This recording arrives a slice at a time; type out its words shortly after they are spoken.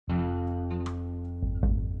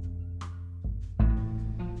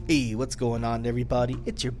Hey, what's going on, everybody?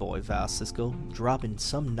 It's your boy Val Cisco, dropping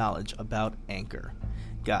some knowledge about Anchor.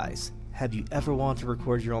 Guys, have you ever wanted to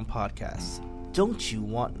record your own podcast? Don't you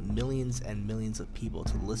want millions and millions of people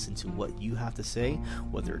to listen to what you have to say?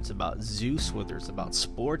 Whether it's about Zeus, whether it's about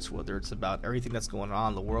sports, whether it's about everything that's going on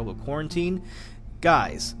in the world with quarantine?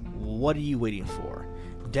 Guys, what are you waiting for?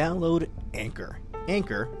 Download Anchor.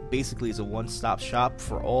 Anchor basically is a one-stop shop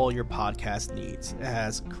for all your podcast needs. It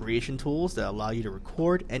has creation tools that allow you to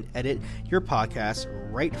record and edit your podcast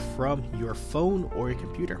right from your phone or your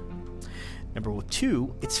computer. Number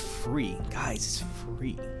 2, it's free. Guys, it's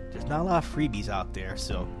free. There's not a lot of freebies out there,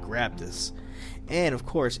 so grab this. And of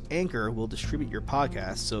course, Anchor will distribute your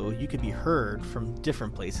podcast so you can be heard from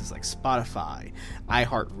different places like Spotify,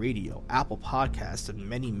 iHeartRadio, Apple Podcasts, and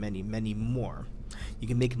many, many, many more. You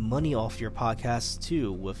can make money off your podcast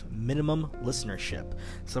too with minimum listenership.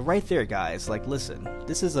 So right there, guys, listen,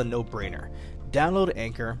 this is a no-brainer. Download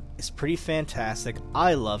Anchor. It's pretty fantastic.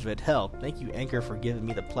 I love it. Hell, thank you, Anchor, for giving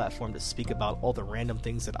me the platform to speak about all the random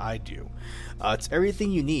things that I do. It's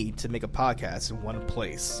everything you need to make a podcast in one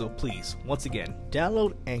place. So please, once again,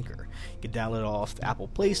 download Anchor. You can download it off the Apple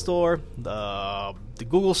Play Store, the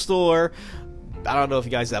Google Store. I don't know if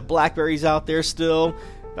you guys have Blackberries out there still.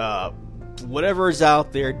 Whatever is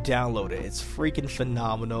out there, download it. It's freaking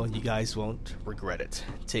phenomenal. You guys won't regret it.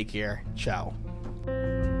 Take care. Ciao.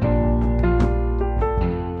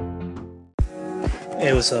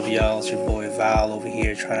 Hey, what's up, y'all? It's your boy Val over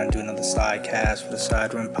here trying to do another side cast for the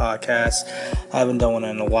Side Room Podcast. I haven't done one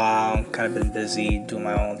in a while. Kind of been busy doing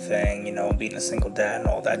my own thing, being a single dad and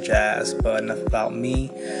all that jazz. But enough about me.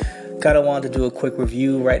 Kind of wanted to do a quick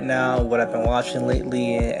review right now, what I've been watching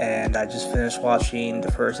lately, and I just finished watching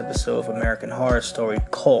the first episode of American Horror Story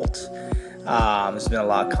Cult. There's been a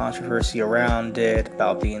lot of controversy around it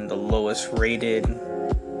about being the lowest rated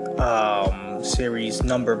series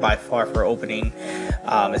number by far for opening.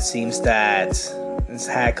 It seems that it's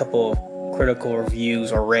had a couple of critical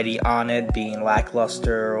reviews already on it, being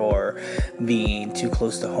lackluster or being too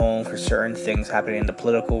close to home for certain things happening in the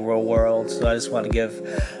political real world. So I just want to give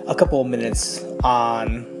a couple of minutes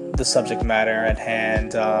on the subject matter at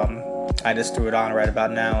hand. I just threw it on right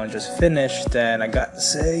about now and just finished, and I got to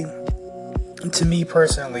say, to me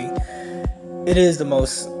personally, it is the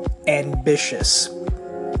most ambitious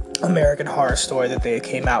American Horror Story that they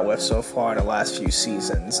came out with so far in the last few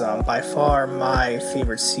seasons. By far, my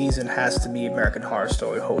favorite season has to be American Horror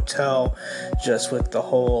Story Hotel, just with the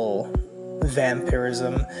whole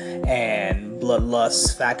vampirism and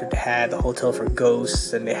bloodlust factor they had, the hotel for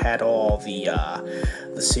ghosts, and they had all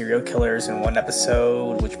the serial killers in one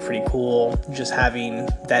episode, which is pretty cool. Just having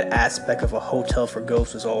that aspect of a hotel for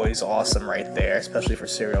ghosts was always awesome right there, especially for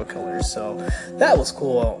serial killers. So that was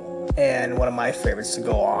cool, and one of my favorites to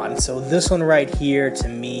go on. So this one right here, to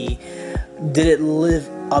me, did it live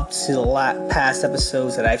up to the past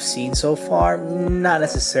episodes that I've seen so far? Not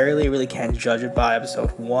necessarily. I really can't judge it by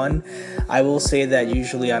episode 1. I will say that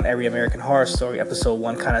usually on every American Horror Story, episode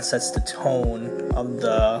 1 kind of sets the tone of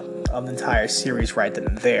the entire series right then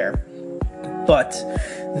and there. But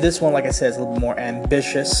this one, like I said, is a little more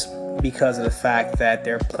ambitious because of the fact that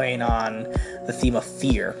they're playing on the theme of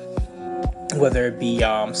fear. Whether it be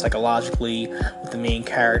psychologically with the main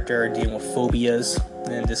character dealing with phobias,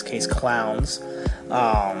 in this case clowns,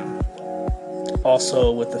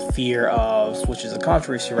 also with the fear of, which is a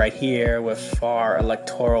controversy right here with our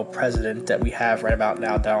electoral president that we have right about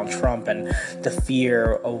now, Donald Trump, and the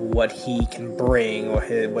fear of what he can bring, or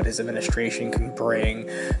what his administration can bring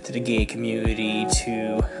to the gay community,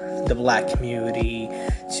 to the black community,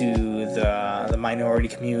 to the minority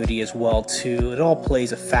community as well too. It all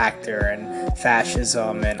plays a factor, and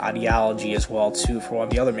fascism and ideology as well too for one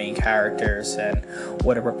of the other main characters and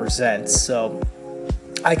what it represents. So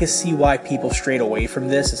I can see why people strayed away from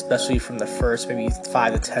this, especially from the first maybe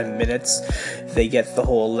 5 to 10 minutes. They get the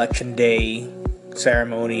whole election day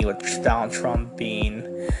ceremony with Donald Trump being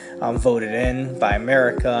voted in by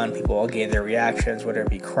America, and people all gave their reactions, whether it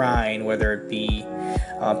be crying, whether it be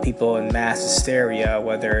people in mass hysteria,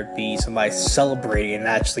 whether it be somebody celebrating and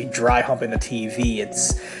actually dry humping the TV.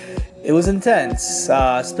 It was intense,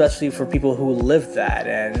 especially for people who lived that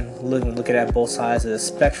and looking at both sides of the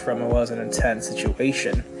spectrum. It was an intense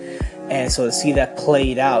situation, and so to see that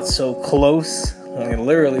played out so close, it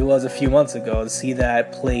literally was a few months ago, to see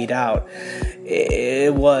that played out,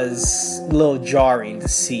 it was a little jarring to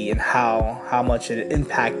see, and how much it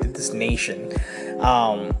impacted this nation.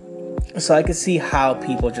 So I could see how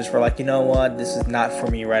people just were like, you know what, this is not for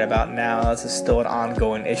me right about now. This is still an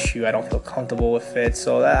ongoing issue. I don't feel comfortable with it.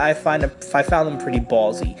 So I found them pretty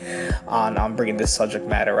ballsy on bringing this subject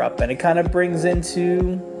matter up. And it kind of brings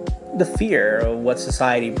into the fear of what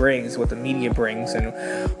society brings, what the media brings, and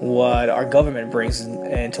what our government brings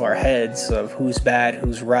into our heads of who's bad,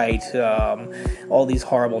 who's right. All these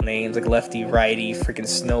horrible names like lefty, righty, freaking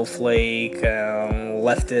snowflake,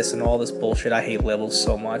 leftist, and all this bullshit. I hate labels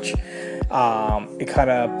so much. It kind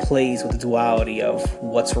of plays with the duality of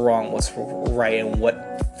what's wrong, what's right, and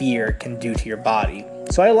what fear can do to your body.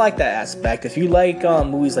 So I like that aspect. If you like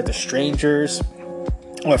movies like The Strangers,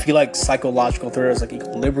 or if you like psychological thrillers like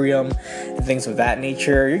Equilibrium and things of that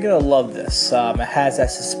nature, you're going to love this. It has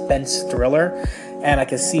that suspense thriller, and I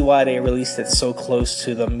can see why they released it so close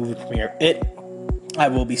to the movie premiere. I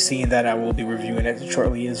will be seeing that. I will be reviewing it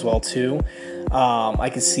shortly as well, too. I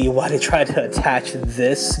can see why they tried to attach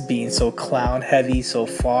this being so clown heavy so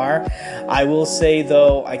far. I will say,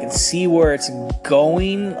 though, I can see where it's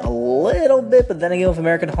going a little bit, but then again, with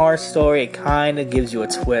American Horror Story, it kind of gives you a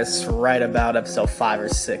twist right about episode 5 or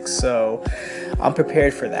 6. So I'm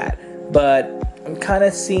prepared for that. But I'm kind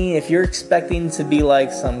of seeing, if you're expecting to be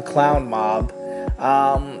like some clown mob,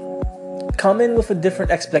 come in with a different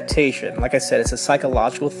expectation. Like I said, it's a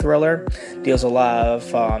psychological thriller. Deals a lot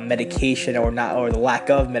of medication or the lack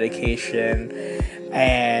of medication,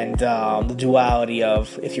 and the duality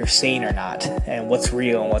of if you're sane or not, and what's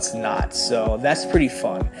real and what's not. So that's pretty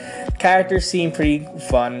fun. Characters seem pretty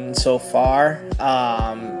fun so far.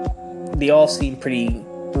 They all seem pretty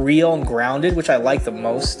real and grounded, which I like the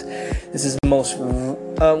most. This is the most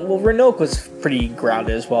Roanoke was pretty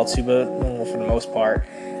grounded as well too, but for the most part.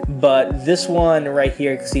 But this one right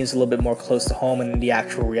here seems a little bit more close to home and the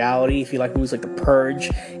actual reality. If you like movies like The Purge,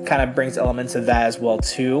 kind of brings elements of that as well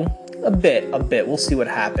too. A bit. We'll see what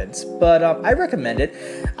happens. But I recommend it.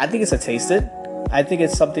 I think it's a taste it. I think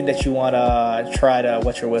it's something that you want to try to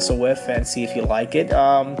wet your whistle with and see if you like it.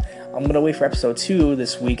 I'm going to wait for episode 2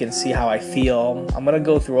 this week and see how I feel. I'm going to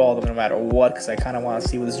go through all of them no matter what, because I kind of want to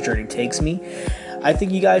see where this journey takes me. I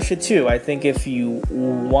think you guys should too. I think if you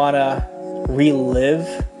want to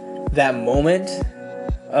relive that moment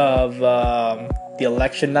of the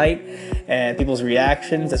election night and people's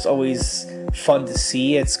reactions, it's always fun to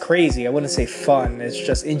see. It's crazy. I wouldn't say fun. It's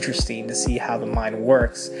just interesting to see how the mind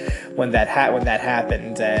works when that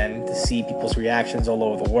happened, and to see people's reactions all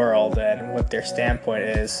over the world and what their standpoint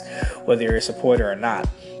is, whether you're a supporter or not.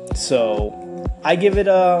 So I give it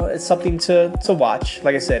it's something to watch.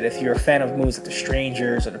 Like I said, if you're a fan of movies like The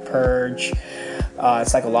Strangers or The Purge,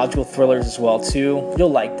 psychological thrillers as well too,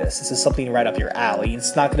 you'll like this. This is something right up your alley.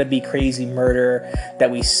 It's not going to be crazy murder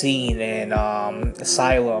that we've seen in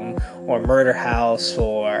Asylum or Murder House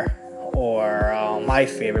or my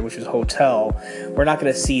favorite, which was Hotel. We're not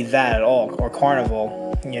going to see that at all, or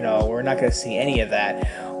Carnival. We're not going to see any of that.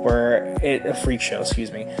 A freak show,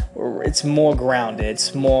 excuse me. It's more grounded.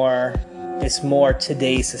 It's more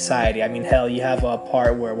today's society. I mean, hell, you have a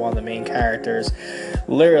part where one of the main characters,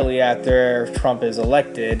 literally after Trump is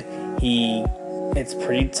elected, it's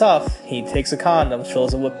pretty tough. He takes a condom,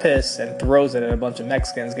 fills it with piss, and throws it at a bunch of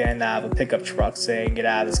Mexicans getting out of a pickup truck saying, "Get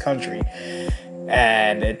out of this country."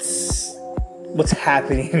 And it's what's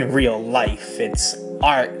happening in real life. It's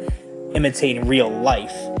art imitating real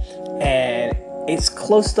life. And it's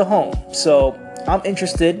close to home. So I'm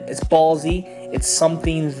interested. It's ballsy. It's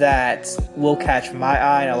something that will catch my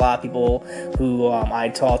eye, and a lot of people who I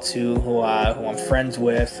talk to, who I'm friends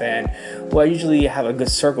with, and who I usually have a good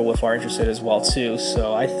circle with are interested as well too.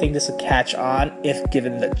 So I think this will catch on if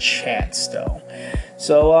given the chance, though.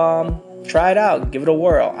 So try it out. Give it a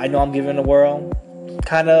whirl. I know I'm giving it a whirl.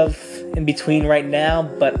 Kind of in between right now,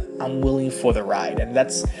 but I'm willing for the ride, and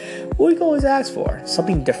that's what we can always ask for.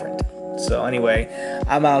 Something different. So anyway,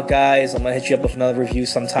 I'm out, guys. I'm going to hit you up with another review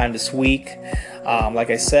sometime this week. Like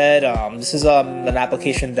I said, this is an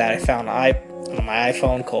application that I found on my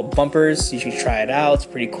iPhone called Bumpers. You should try it out. It's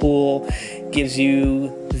pretty cool. It gives you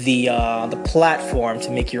the platform to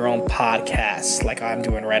make your own podcast like I'm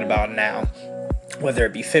doing right about now. Whether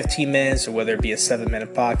it be 15 minutes or whether it be a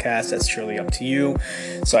 7-minute podcast, that's surely up to you.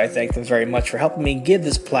 So I thank them very much for helping me give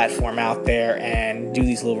this platform out there and do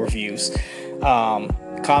these little reviews.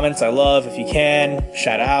 Comments I love if you can.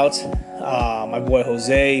 Shout out my boy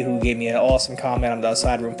Jose, who gave me an awesome comment on the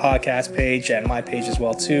Side Room podcast page and my page as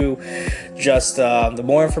well too. Just the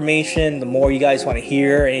more information, the more you guys want to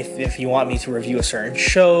hear. If you want me to review a certain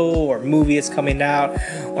show or movie that's coming out,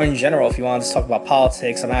 or in general if you want to talk about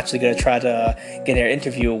politics, I'm actually going to try to get an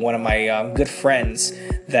interview with one of my good friends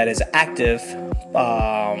that is activist,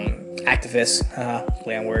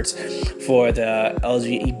 play on words, for the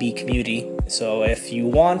LGBT community. So if you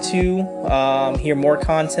want to hear more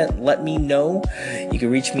content, let me know. You can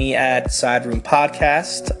reach me at Side Room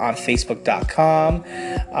Podcast on Facebook.com.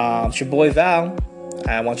 It's your boy Val.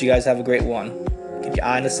 I want you guys to have a great one. Keep your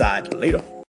eye on the side. Later.